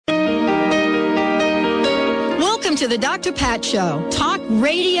to the Dr. Pat Show. Talk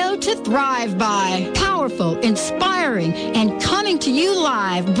radio to thrive by. Powerful, inspiring, and coming to you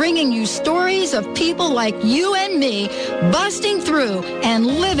live, bringing you stories of people like you and me busting through and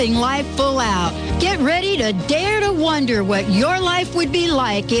living life full out. Get ready to dare to wonder what your life would be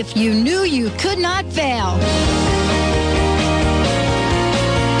like if you knew you could not fail.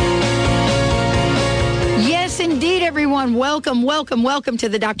 Yes, indeed, everyone. Welcome to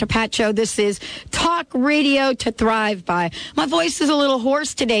the Dr. Pat Show. This is Talk Radio to Thrive By. My voice is a little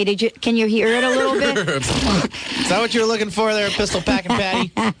hoarse today. Can you hear it a little bit? Is that what you were looking for there, Pistol Packing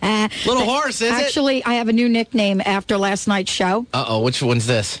Patty? Little hoarse, is it? Actually, I have a new nickname after last night's show. Uh-oh, which one's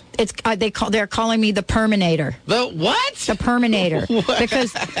this? It's they're calling me the Perminator. The what? The Perminator.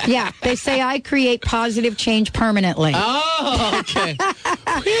 Because, they say I create positive change permanently. Oh, okay.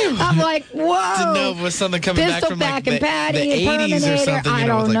 I'm like, whoa. Didn't know if it was something coming back from like the 80s or something. I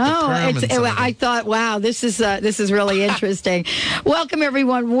don't know. I thought, wow, this is really interesting. Welcome,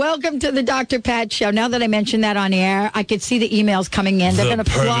 everyone. Welcome to the Dr. Pat Show. Now that I mentioned that on the air, I could see the emails coming in. They're going to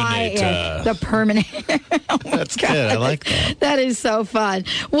fly in. The Perminator. Oh, that's good. I like that. That is so fun.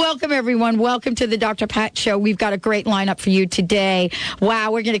 Welcome, everyone. Welcome to the Dr. Pat Show. We've got a great lineup for you today.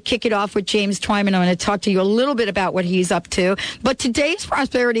 Wow, we're going to kick it off with James Twyman. I'm going to talk to you a little bit about what he's up to. But today's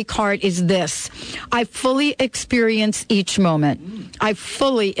prosperity card is this. I fully experience each moment. I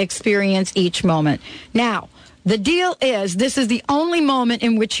fully experience each moment. Now, the deal is, this is the only moment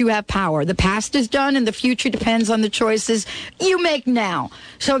in which you have power. The past is done and the future depends on the choices you make now.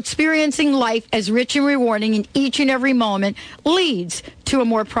 So experiencing life as rich and rewarding in each and every moment leads to a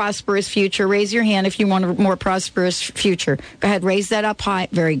more prosperous future. Raise your hand if you want a more prosperous future. Go ahead, raise that up high.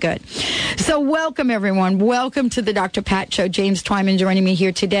 Very good. So welcome, everyone. Welcome to the Dr. Pat Show. James Twyman joining me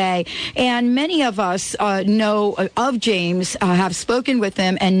here today. And many of us know of James, have spoken with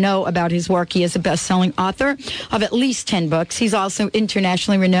him, and know about his work. He is a best-selling author of at least 10 books. He's also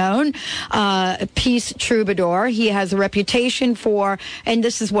internationally renowned peace troubadour. He has a reputation for, and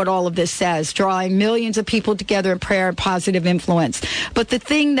this is what all of this says, drawing millions of people together in prayer and positive influence. But the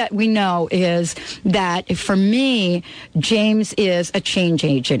thing that we know is that, for me, James is a change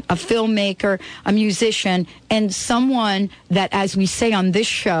agent, a filmmaker, a musician, and someone that, as we say on this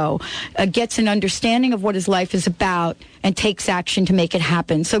show, gets an understanding of what his life is about and takes action to make it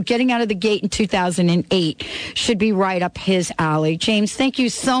happen. So getting out of the gate in 2008 should be right up his alley. James, thank you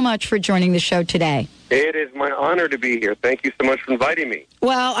so much for joining the show today. It is my honor to be here. Thank you so much for inviting me.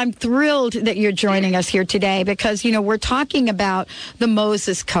 Well, I'm thrilled that you're joining us here today because, we're talking about the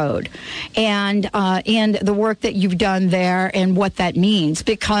Moses Code and the work that you've done there and what that means,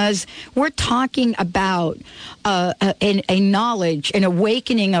 because we're talking about a knowledge, an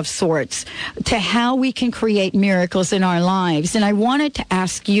awakening of sorts to how we can create miracles in our lives. And I wanted to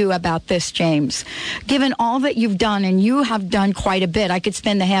ask you about this, James. Given all that you've done, and you have done quite a bit, I could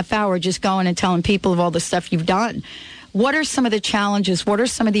spend the half hour just going and telling people of all the stuff you've done. What are some of the challenges? What are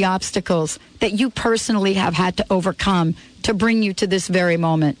some of the obstacles that you personally have had to overcome to bring you to this very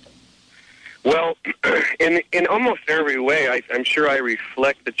moment? Well, in almost every way, I'm sure I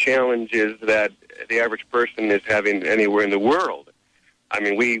reflect the challenges that the average person is having anywhere in the world. I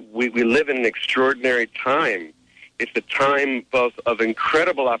mean, we live in an extraordinary time. It's a time both of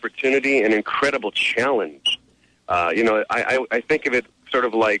incredible opportunity and incredible challenge. I think of it sort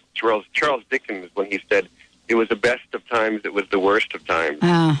of like Charles Dickens when he said, it was the best of times, it was the worst of times.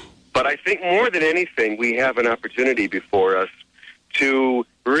 But I think more than anything, we have an opportunity before us to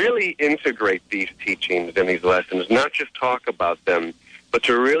really integrate these teachings and these lessons, not just talk about them, but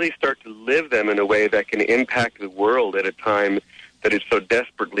to really start to live them in a way that can impact the world at a time that is so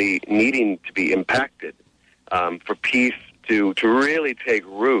desperately needing to be impacted, for peace to really take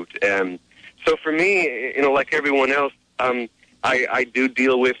root. And so for me, like everyone else, I do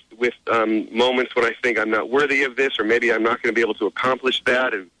deal with moments when I think I'm not worthy of this, or maybe I'm not going to be able to accomplish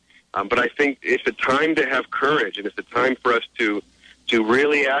that. And but I think it's a time to have courage, and it's a time for us to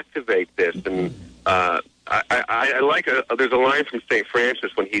really activate this. And I like there's a line from St.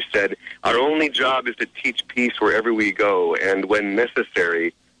 Francis when he said, "Our only job is to teach peace wherever we go, and when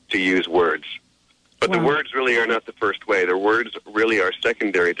necessary, to use words." But the words really are not the first way. The words really are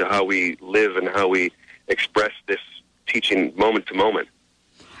secondary to how we live and how we express this teaching moment to moment.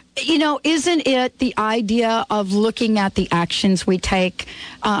 Isn't it the idea of looking at the actions we take?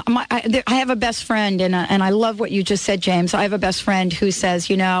 I have a best friend, and I love what you just said, James. I have a best friend who says,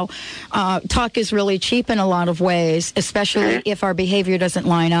 talk is really cheap in a lot of ways, especially if our behavior doesn't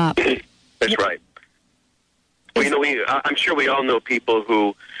line up. That's right. Well, I'm sure we all know people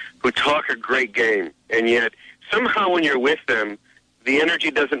who talk a great game, and yet somehow when you're with them, the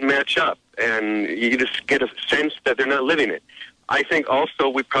energy doesn't match up, and you just get a sense that they're not living it. I think also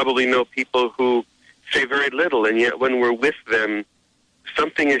we probably know people who say very little, and yet when we're with them,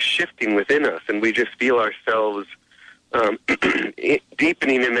 something is shifting within us, and we just feel ourselves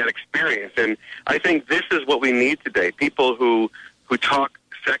deepening in that experience. And I think this is what we need today, people who talk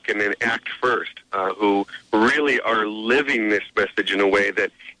second and act first, who really are living this message in a way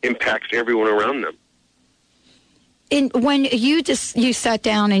that impacts everyone around them. When you sat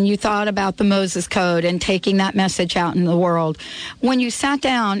down and you thought about the Moses Code and taking that message out in the world, when you sat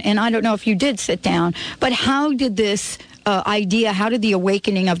down, and I don't know if you did sit down, but how did this idea, how did the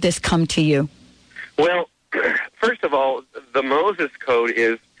awakening of this come to you? Well, first of all, the Moses Code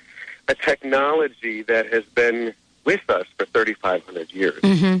is a technology that has been with us for 3,500 years.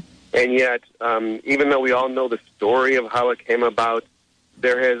 Mm-hmm. And yet, even though we all know the story of how it came about,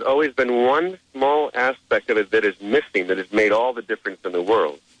 there has always been one small aspect of it that is missing, that has made all the difference in the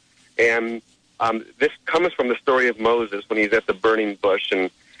world. And this comes from the story of Moses when he's at the burning bush. And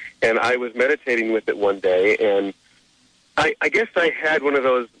I was meditating with it one day, and I guess I had one of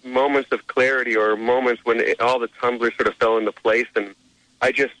those moments of clarity, or moments when all the tumblers sort of fell into place, and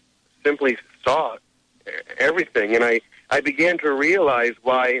I just simply saw everything. And I began to realize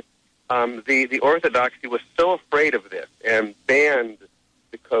why the Orthodoxy was so afraid of this and banned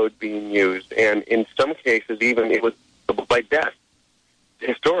the code being used, and in some cases even it was by death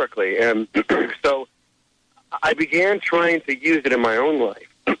historically. And so I began trying to use it in my own life.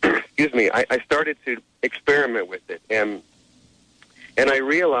 Excuse me. I started to experiment with it, and I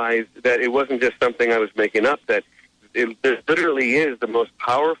realized that it wasn't just something I was making up, that it literally is the most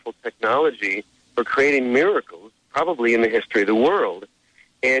powerful technology for creating miracles probably in the history of the world.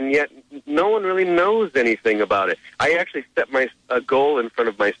 And yet no one really knows anything about it. I actually set a goal in front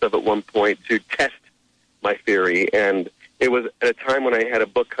of myself at one point to test my theory, and it was at a time when I had a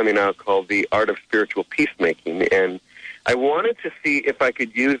book coming out called The Art of Spiritual Peacemaking, and I wanted to see if I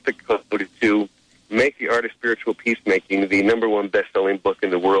could use the code to make The Art of Spiritual Peacemaking the #1 best-selling book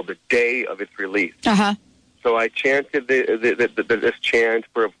in the world the day of its release. Uh-huh. So I chanted this chant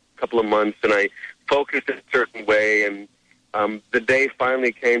for a couple of months, and I focused in a certain way, and the day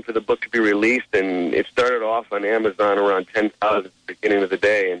finally came for the book to be released, and it started off on Amazon around 10,000 at the beginning of the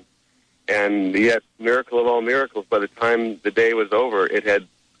day. And yet, miracle of all miracles, by the time the day was over, it had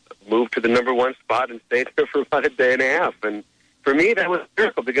moved to the #1 spot and stayed there for about a day and a half. And for me, that was a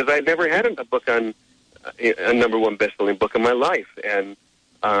miracle, because I'd never had a book on a #1 best-selling book in my life. And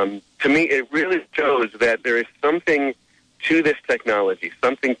to me, it really shows that there is something to this technology,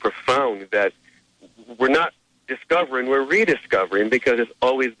 something profound that we're not discovering, we're rediscovering, because it's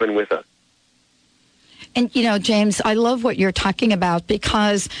always been with us. And, James, I love what you're talking about,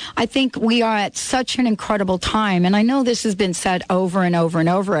 because I think we are at such an incredible time. And I know this has been said over and over and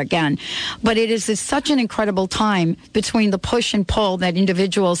over again, but it is such an incredible time between the push and pull that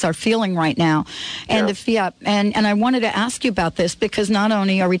individuals are feeling right now and the fiat. And I wanted to ask you about this, because not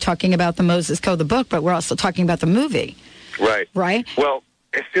only are we talking about the Moses Code, the book, but we're also talking about the movie. Right. Right? Well,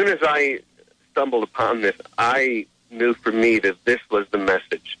 as soon as I stumbled upon this, I knew for me that this was the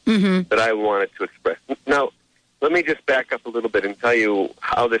message that I wanted to express. Now, let me just back up a little bit and tell you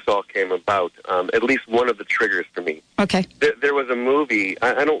how this all came about, at least one of the triggers for me. Okay. There was a movie,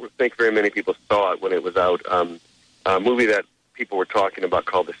 I don't think very many people saw it when it was out, a movie that people were talking about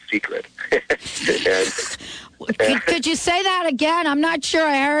called The Secret. Could you say that again? I'm not sure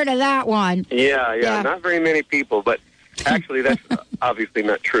I heard of that one. Yeah. Not very many people, but actually that's obviously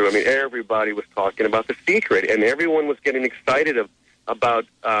not true. I mean, everybody was talking about The Secret, and everyone was getting excited about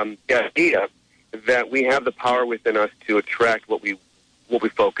the idea that we have the power within us to attract what we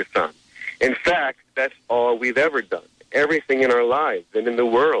focus on. In fact, that's all we've ever done. Everything in our lives and in the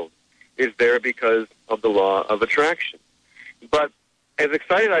world is there because of the law of attraction. But as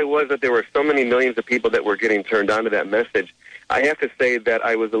excited I was that there were so many millions of people that were getting turned on to that message, I have to say that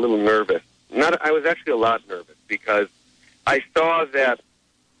I was a little nervous. I was actually a lot nervous, because I saw that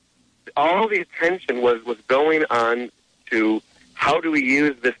all the attention was going on to how do we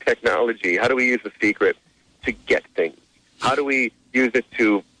use this technology, how do we use The Secret to get things, how do we use it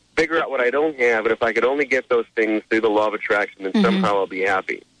to figure out what I don't have, and if I could only get those things through the law of attraction, then somehow I'll be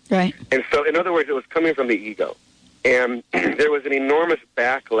happy. Right. And so, in other words, it was coming from the ego. And there was an enormous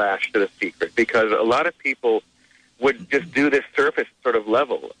backlash to The Secret, because a lot of people would just do this surface sort of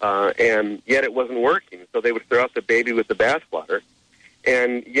level, and yet it wasn't working. So they would throw out the baby with the bathwater.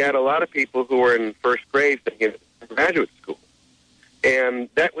 And yet a lot of people who were in first grade thinking graduate school. And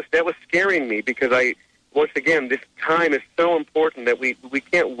that was scaring me, because once again, this time is so important that we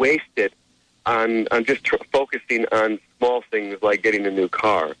can't waste it on just focusing on small things like getting a new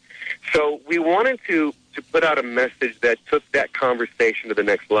car. So we wanted to put out a message that took that conversation to the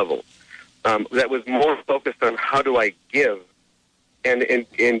next level, that was more focused on how do I give, and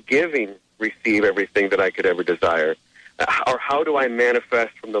in giving, receive everything that I could ever desire, or how do I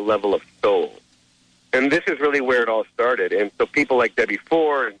manifest from the level of soul. And this is really where it all started. And so people like Debbie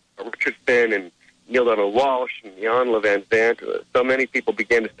Ford and Richardson and Neil Donald Walsh and Jan Levan Zandt, so many people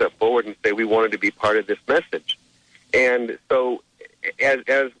began to step forward and say we wanted to be part of this message. And so as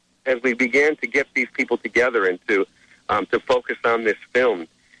we began to get these people together and to focus on this film,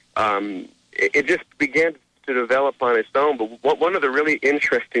 it just began to develop on its own. But one of the really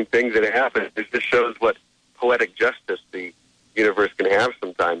interesting things that happened is this shows what poetic justice the universe can have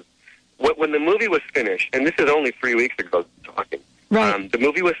sometimes. When the movie was finished, and this is only 3 weeks ago talking, right. The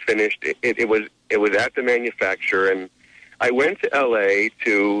movie was finished. It was at the manufacturer, and I went to L.A.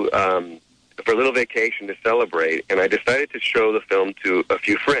 for a little vacation to celebrate, and I decided to show the film to a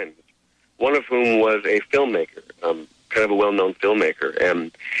few friends, one of whom was a filmmaker, kind of a well-known filmmaker.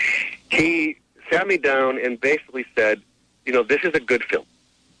 And he sat me down and basically said, this is a good film,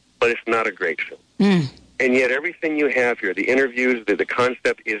 but it's not a great film. Mm. And yet everything you have here, the interviews, the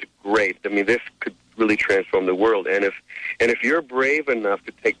concept is great. I mean, this could really transform the world. And if you're brave enough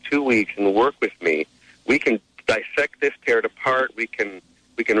to take 2 weeks and work with me, we can dissect this, tear it apart. We can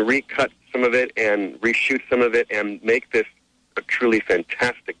recut some of it and reshoot some of it and make this a truly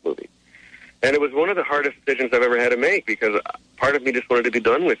fantastic movie. And it was one of the hardest decisions I've ever had to make, because part of me just wanted to be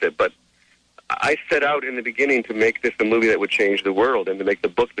done with it. But I set out in the beginning to make this a movie that would change the world and to make the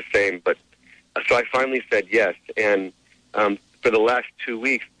book the same. But so I finally said yes. And for the last 2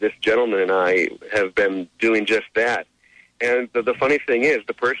 weeks, this gentleman and I have been doing just that. And the funny thing is,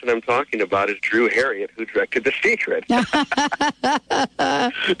 the person I'm talking about is Drew Harriet, who directed The Secret.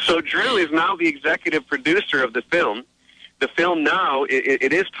 So Drew is now the executive producer of the film. The film now,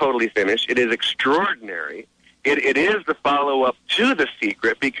 it is totally finished. It is extraordinary. It is the follow-up to The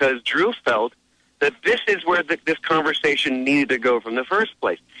Secret, because Drew felt that this is where this conversation needed to go from the first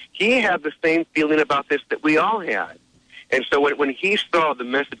place. He had the same feeling about this that we all had. And so when he saw the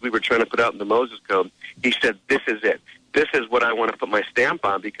message we were trying to put out in the Moses Code, he said, this is it. This is what I want to put my stamp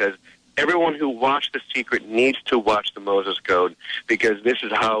on, because everyone who watched The Secret needs to watch the Moses Code, because this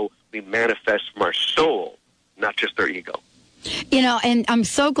is how we manifest from our soul, not just our ego. And I'm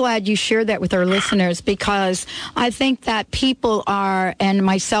so glad you shared that with our listeners, because I think that people are, and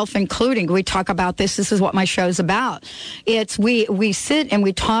myself including, we talk about this is what my show's about. It's we sit and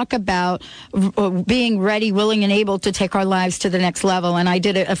we talk about being ready, willing, and able to take our lives to the next level. And I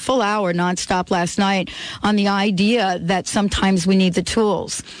did a full hour nonstop last night on the idea that sometimes we need the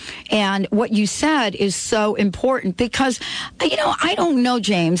tools. And what you said is so important, because, I don't know,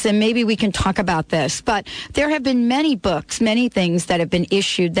 James, and maybe we can talk about this, but there have been many books, many things that have been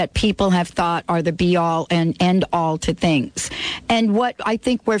issued that people have thought are the be-all and end-all to things. And what I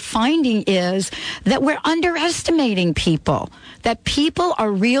think we're finding is that we're underestimating people, that people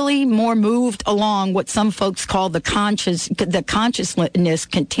are really more moved along what some folks call the consciousness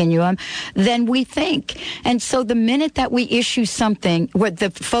continuum than we think. And so the minute that we issue something where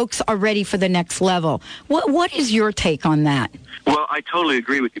the folks are ready for the next level, what is your take on that? Well, I totally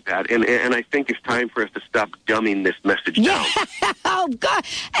agree with you, Pat, and I think it's time for us to stop dumbing this message down. Oh, God.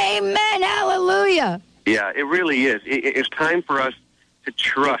 Amen. Hallelujah. Yeah, it really is. It's time for us to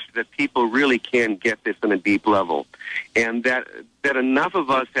trust that people really can get this on a deep level, and that enough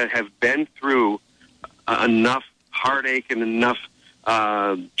of us that have been through enough heartache and enough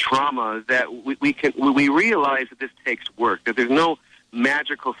trauma that we realize that this takes work, that there's no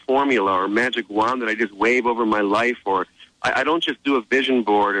magical formula or magic wand that I just wave over my life, or I don't just do a vision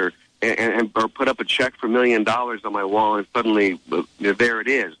board or put up a check for $1 million on my wall and suddenly there it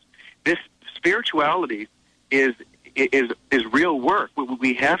is. This spirituality is real work.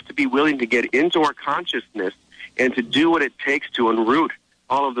 We have to be willing to get into our consciousness and to do what it takes to unroot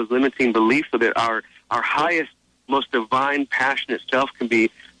all of those limiting beliefs so that our highest, most divine, passionate self can be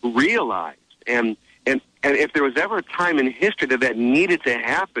realized. And if there was ever a time in history that needed to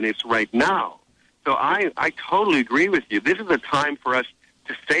happen, it's right now. So I totally agree with you. This is a time for us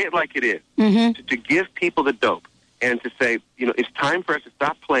to say it like it is, to give people the dope, and to say, it's time for us to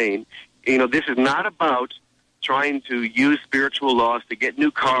stop playing. This is not about trying to use spiritual laws to get new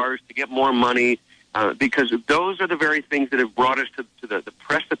cars, to get more money, because those are the very things that have brought us to the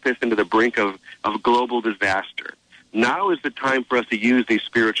precipice and to the brink of global disaster. Now is the time for us to use these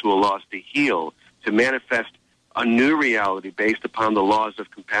spiritual laws to heal, to manifest a new reality based upon the laws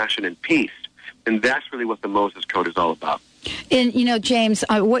of compassion and peace. And that's really what the Moses Code is all about. And, James,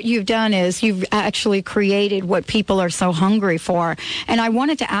 what you've done is you've actually created what people are so hungry for. And I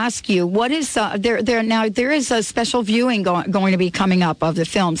wanted to ask you, what is there is a special viewing going to be coming up of the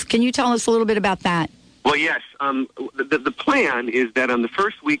films. Can you tell us a little bit about that? Well, yes. The plan is that on the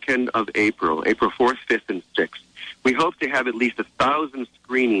first weekend of April 4th, 5th, and 6th, we hope to have at least 1,000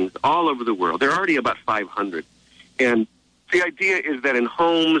 screenings all over the world. There are already about 500. And the idea is that in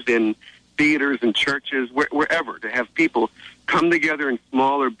homes, in theaters and churches, wherever, to have people come together in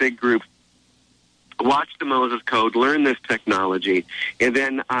small or big groups, watch the Moses Code, learn this technology, and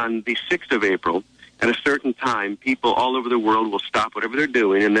then on the 6th of April, at a certain time, people all over the world will stop whatever they're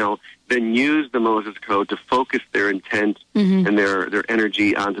doing, and they'll then use the Moses Code to focus their intent and their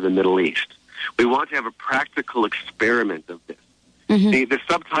energy onto the Middle East. We want to have a practical experiment of this. The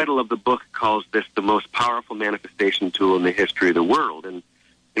subtitle of the book calls this the most powerful manifestation tool in the history of the world, and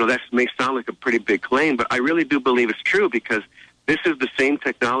that may sound like a pretty big claim, but I really do believe it's true, because this is the same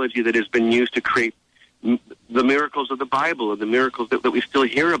technology that has been used to create the miracles of the Bible and the miracles that we still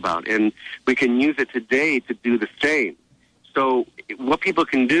hear about, and we can use it today to do the same. So what people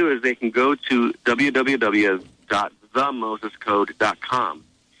can do is they can go to www.themosescode.com,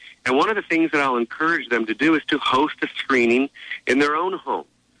 and one of the things that I'll encourage them to do is to host a screening in their own home.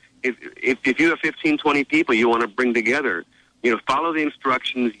 If you have 15, 20 people you want to bring together, follow the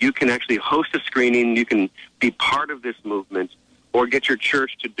instructions. You can actually host a screening. You can be part of this movement, or get your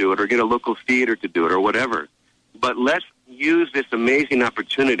church to do it, or get a local theater to do it, or whatever. But let's use this amazing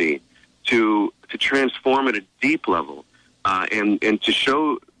opportunity to transform at a deep level, and to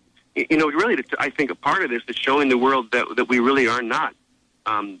show, really, I think a part of this is showing the world that we really are not,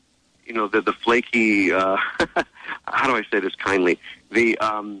 the flaky, how do I say this kindly?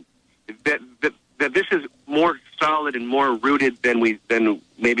 That this is more solid and more rooted than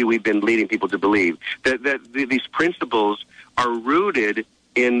maybe we've been leading people to believe. That these principles are rooted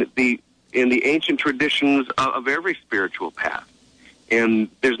in the ancient traditions of every spiritual path. And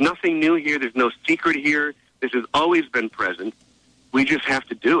there's nothing new here. There's no secret here. This has always been present. We just have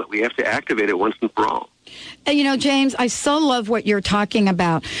to do it. We have to activate it once and for all. James, I so love what you're talking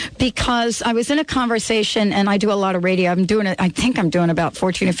about, because I was in a conversation, and I do a lot of radio. I think I'm doing about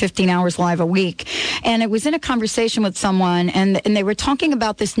 14 or 15 hours live a week. And I was in a conversation with someone, and they were talking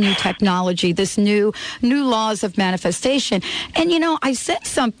about this new technology, this new laws of manifestation. And, I said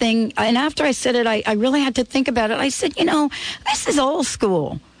something, and after I said it, I really had to think about it. I said, this is old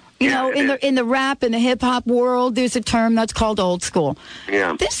school. In the rap and the hip hop world, there's a term that's called old school.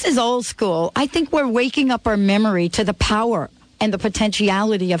 Yeah. This is old school. I think we're waking up our memory to the power and the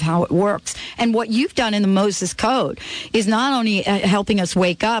potentiality of how it works. And what you've done in the Moses Code is not only helping us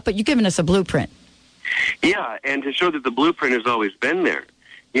wake up, but you've given us a blueprint. Yeah, and to show that the blueprint has always been there.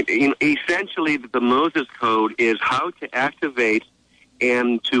 Essentially, the Moses Code is how to activate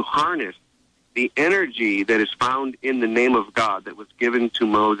and to harness the energy that is found in the name of God that was given to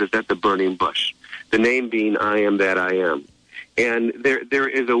Moses at the burning bush, the name being I am that I am. And there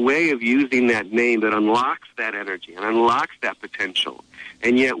is a way of using that name that unlocks that energy and unlocks that potential.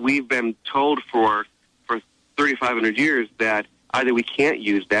 And yet we've been told for 3,500 years that either we can't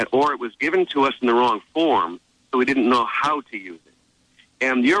use that, or it was given to us in the wrong form, so we didn't know how to use it.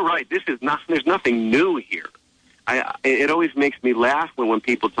 And you're right, there's nothing new here. It always makes me laugh when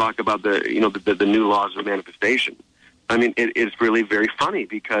people talk about the new laws of manifestation. I mean, it's really very funny,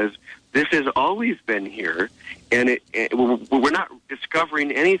 because this has always been here, and we're not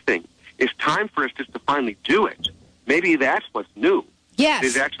discovering anything. It's time for us just to finally do it. Maybe that's what's new. Yes.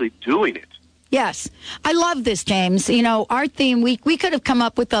 Is actually doing it. Yes. I love this, James. Our theme, we could have come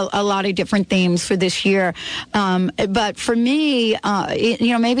up with a lot of different themes for this year. But for me,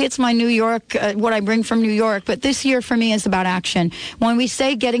 maybe it's my New York, what I bring from New York, but this year for me is about action. When we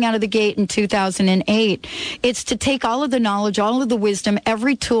say getting out of the gate in 2008, it's to take all of the knowledge, all of the wisdom,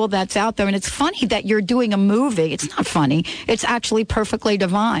 every tool that's out there. And it's funny that you're doing a movie. It's not funny. It's actually perfectly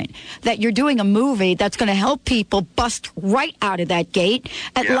divine that you're doing a movie that's going to help people bust right out of that gate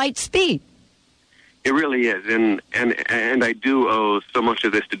at light speed. It really is, and I do owe so much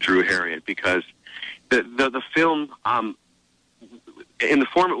of this to Drew Harriet, because the film, in the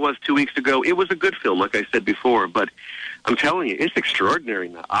form it was 2 weeks ago, it was a good film, like I said before, but I'm telling you, it's extraordinary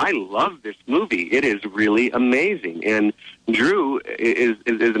now. I love this movie. It is really amazing, and Drew is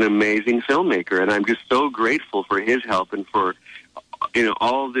an amazing filmmaker, and I'm just so grateful for his help and for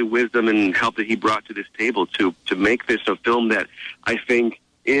all the wisdom and help that he brought to this table to make this a film that I think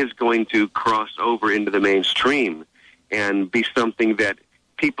is going to cross over into the mainstream and be something that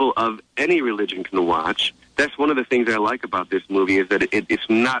people of any religion can watch. That's one of the things I like about this movie, is that it's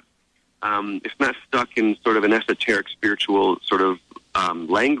not it's not stuck in sort of an esoteric spiritual sort of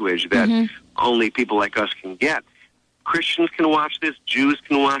language that only people like us can get. Christians can watch this, Jews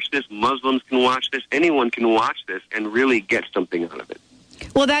can watch this, Muslims can watch this, anyone can watch this and really get something out of it.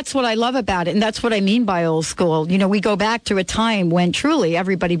 Well, that's what I love about it, and that's what I mean by old school. You know, we go back to a time when truly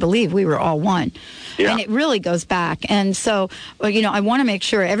everybody believed we were all one. Yeah. And it really goes back. And so, you know, I want to make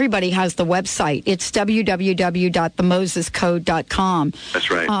sure everybody has the website. It's www.themosescode.com.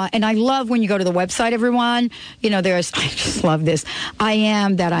 That's right. And I love when you go to the website, everyone, you know, I just love this. I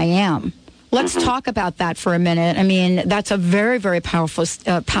am that I am. Let's talk about that for a minute. I mean, that's a very, very powerful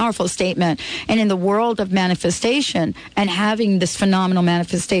statement. And in the world of manifestation and having this phenomenal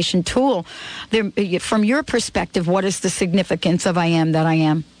manifestation tool, from your perspective, what is the significance of I am that I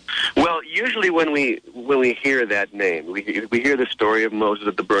am? Well, usually when we hear that name, we hear the story of Moses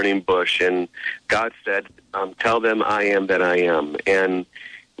at the burning bush, and God said, "Tell them I am that I am." And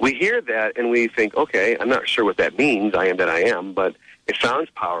we hear that, and we think, "Okay, I'm not sure what that means. I am that I am," but it sounds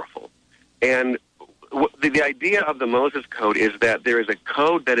powerful. And the idea of the Moses Code is that there is a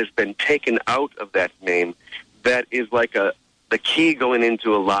code that has been taken out of that name that is like the key going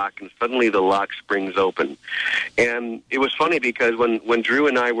into a lock, and suddenly the lock springs open. And it was funny because when Drew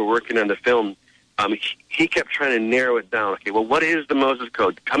and I were working on the film, he kept trying to narrow it down. Okay, well, what is the Moses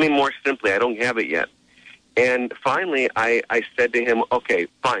Code? Tell me more simply. I don't have it yet. And finally, I said to him, okay,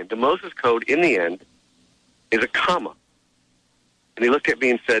 fine. The Moses Code, in the end, is a comma. And he looked at me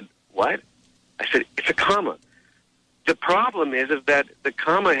and said, what? I said, it's a comma. The problem is that the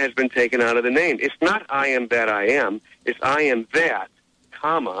comma has been taken out of the name. It's not I am that I am. It's I am that,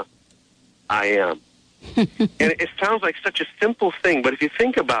 comma, I am. And it sounds like such a simple thing, but if you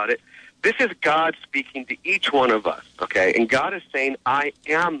think about it, this is God speaking to each one of us, okay? And God is saying, I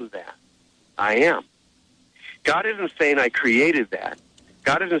am that. I am. God isn't saying I created that.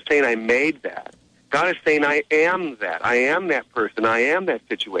 God isn't saying I made that. God is saying I am that. I am that person. I am that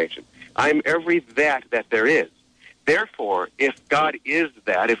situation. I'm every that there is. Therefore, if God is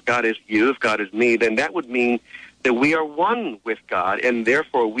that, if God is you, if God is me, then that would mean that we are one with God, and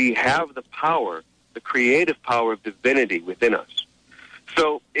therefore we have the power, the creative power of divinity within us.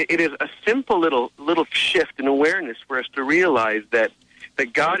 So it is a simple little shift in awareness for us to realize that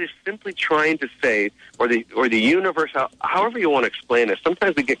God is simply trying to say, or the universe, however you want to explain it.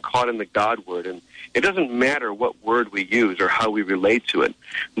 Sometimes we get caught in the God word, and it doesn't matter what word we use or how we relate to it,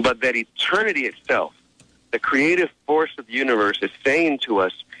 but that eternity itself, the creative force of the universe, is saying to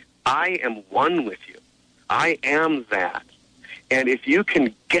us, I am one with you. I am that. And if you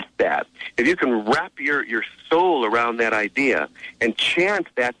can get that, if you can wrap your soul around that idea and chant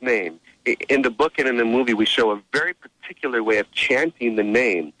that name, in the book and in the movie we show a very particular way of chanting the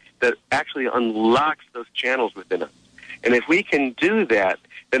name that actually unlocks those channels within us. And if we can do that,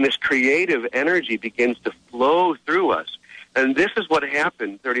 then this creative energy begins to flow through us. And this is what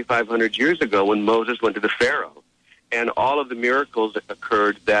happened 3,500 years ago when Moses went to the Pharaoh. And all of the miracles that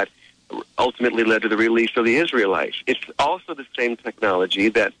occurred that ultimately led to the release of the Israelites. It's also the same technology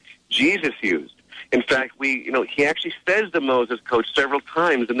that Jesus used. In fact, he actually says the Moses Code several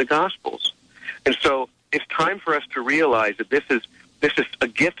times in the Gospels. And so it's time for us to realize that this is a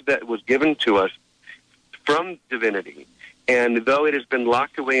gift that was given to us from divinity. And though it has been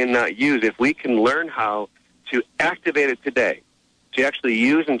locked away and not used, if we can learn how to activate it today, to actually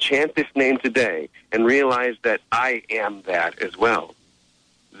use and chant this name today and realize that I am that as well,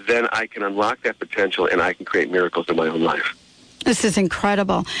 then I can unlock that potential and I can create miracles in my own life. This is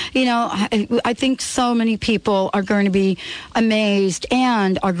incredible. You know, I think so many people are going to be amazed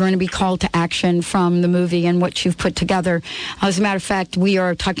and are going to be called to action from the movie and what you've put together. As a matter of fact, we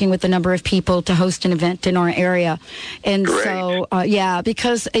are talking with a number of people to host an event in our area. And Great. So,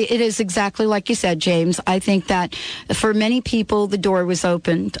 because it is exactly like you said, James. I think that for many people, the door was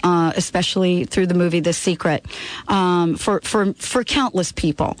opened, especially through the movie The Secret, for countless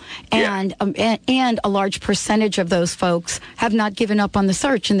people. And, and a large percentage of those folks have not given up on the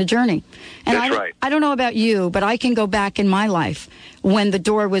search and the journey. And That's right. I don't know about you, but I can go back in my life when the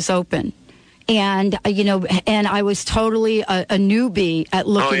door was open. And, and I was totally a newbie at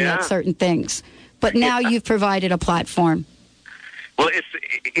looking at certain things. But now you've provided a platform. Well, it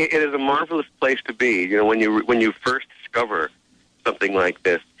is a marvelous place to be, when you first discover something like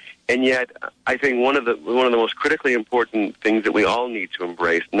this. And yet, I think one of the most critically important things that we all need to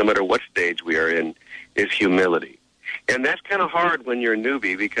embrace, no matter what stage we are in, is humility. And that's kind of hard when you're a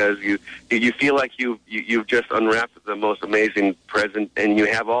newbie because you feel like you've just unwrapped the most amazing present and you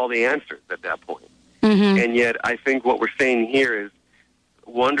have all the answers at that point. Mm-hmm. And yet I think what we're saying here is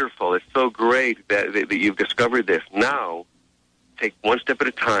wonderful. It's so great that you've discovered this. Now take one step at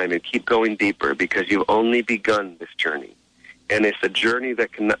a time and keep going deeper, because you've only begun this journey. And it's a journey that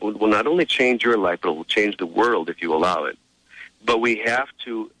will not only change your life, but it will change the world if you allow it. But we have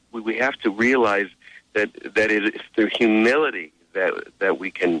to realize that it is through humility that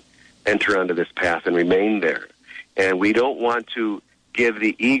we can enter onto this path and remain there. And we don't want to give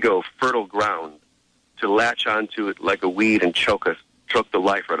the ego fertile ground to latch onto it like a weed and choke the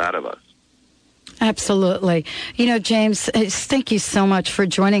life right out of us. Absolutely. You know, James, thank you so much for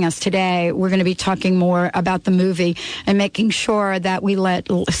joining us today. We're going to be talking more about the movie and making sure that we let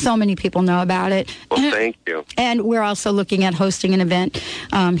so many people know about it. Well, thank you. And we're also looking at hosting an event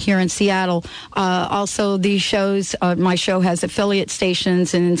here in Seattle. Also, these shows, my show has affiliate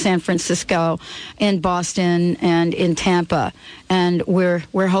stations in San Francisco, in Boston, and in Tampa. And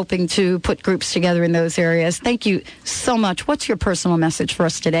we're hoping to put groups together in those areas. Thank you so much. What's your personal message for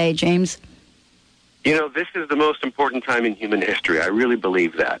us today, James? You know, this is the most important time in human history. I really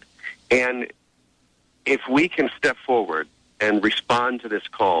believe that. And if we can step forward and respond to this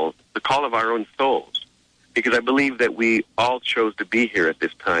call, the call of our own souls, because I believe that we all chose to be here at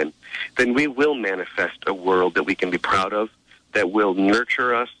this time, then we will manifest a world that we can be proud of, that will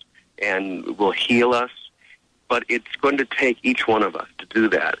nurture us and will heal us. But it's going to take each one of us to do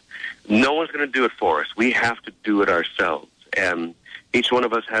that. No one's going to do it for us. We have to do it ourselves. And each one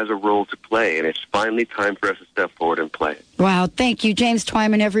of us has a role to play, and it's finally time for us to step forward and play it. Wow, thank you, James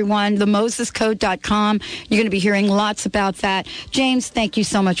Twyman, everyone. TheMosesCode.com. You're going to be hearing lots about that. James, thank you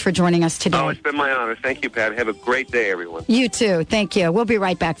so much for joining us today. Oh, it's been my honor. Thank you, Pat. Have a great day, everyone. You too. Thank you. We'll be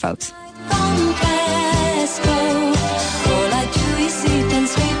right back, folks.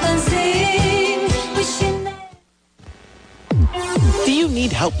 Do you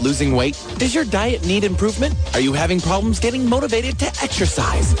need help losing weight? Does your diet need improvement? Are you having problems getting motivated to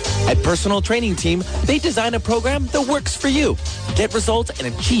exercise? At Personal Training Team, they design a program that works for you. Get results and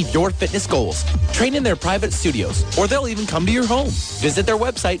achieve your fitness goals. Train in their private studios, or they'll even come to your home. Visit their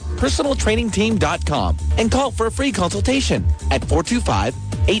website, personaltrainingteam.com, and call for a free consultation at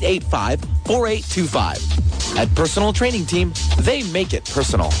 425-885-4825. At Personal Training Team, they make it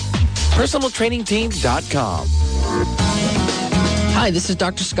personal. personaltrainingteam.com. Hi, this is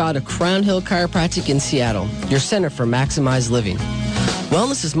Dr. Scott of Crown Hill Chiropractic in Seattle, your center for maximized living.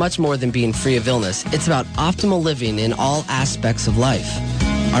 Wellness is much more than being free of illness. It's about optimal living in all aspects of life.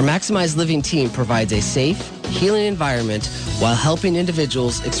 Our Maximized Living team provides a safe, healing environment while helping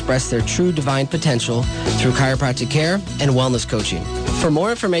individuals express their true divine potential through chiropractic care and wellness coaching. For more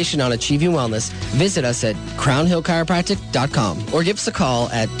information on achieving wellness, visit us at crownhillchiropractic.com or give us a call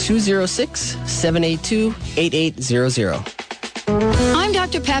at 206-782-8800. I'm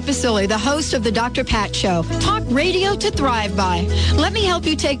Dr. Pat Baccili, the host of the Dr. Pat Show. Talk radio to thrive by. Let me help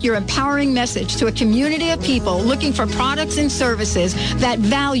you take your empowering message to a community of people looking for products and services that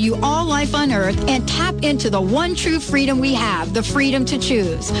value all life on earth and tap into the one true freedom we have, the freedom to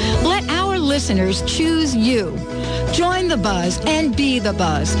choose. Let our listeners choose you. Join the buzz and be the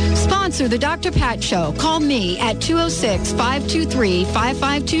buzz. Sponsor the Dr. Pat Show. Call me at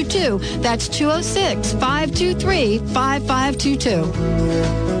 206-523-5522. That's 206-523-5522.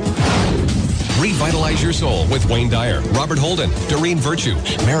 Revitalize your soul with Wayne Dyer, Robert Holden, Doreen Virtue,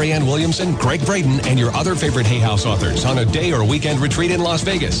 Marianne Williamson, Greg Braden, and your other favorite Hay House authors on a day or weekend retreat in Las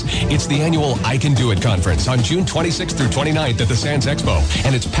Vegas. It's the annual I Can Do It conference on June 26th through 29th at the Sands Expo,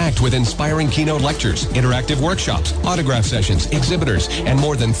 and it's packed with inspiring keynote lectures, interactive workshops, autograph sessions, exhibitors, and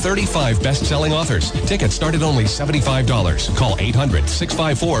more than 35 best-selling authors. Tickets start at only $75. Call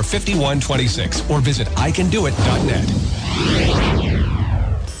 800-654-5126 or visit icandoit.net.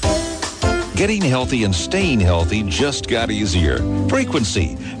 Getting healthy and staying healthy just got easier.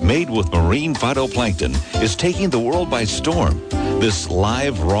 Frequency, made with marine phytoplankton, is taking the world by storm. This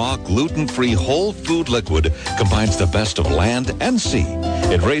live, raw, gluten-free whole food liquid combines the best of land and sea.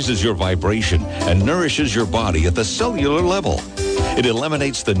 It raises your vibration and nourishes your body at the cellular level. It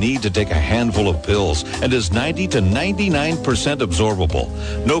eliminates the need to take a handful of pills and is 90 to 99% absorbable.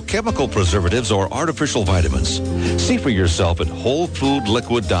 No chemical preservatives or artificial vitamins. See for yourself at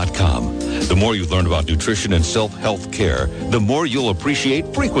WholeFoodLiquid.com. The more you learn about nutrition and self-health care, the more you'll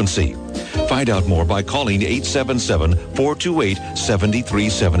appreciate Frequency. Find out more by calling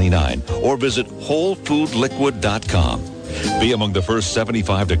 877-428-7379 or visit WholeFoodLiquid.com. Be among the first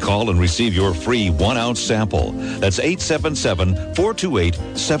 75 to call and receive your free 1-ounce sample. That's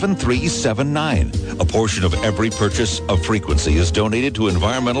 877-428-7379. A portion of every purchase of Frequency is donated to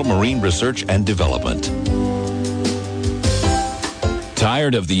environmental marine research and development.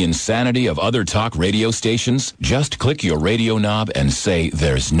 Tired of the insanity of other talk radio stations? Just click your radio knob and say,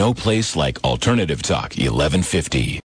 "There's no place like Alternative Talk 1150."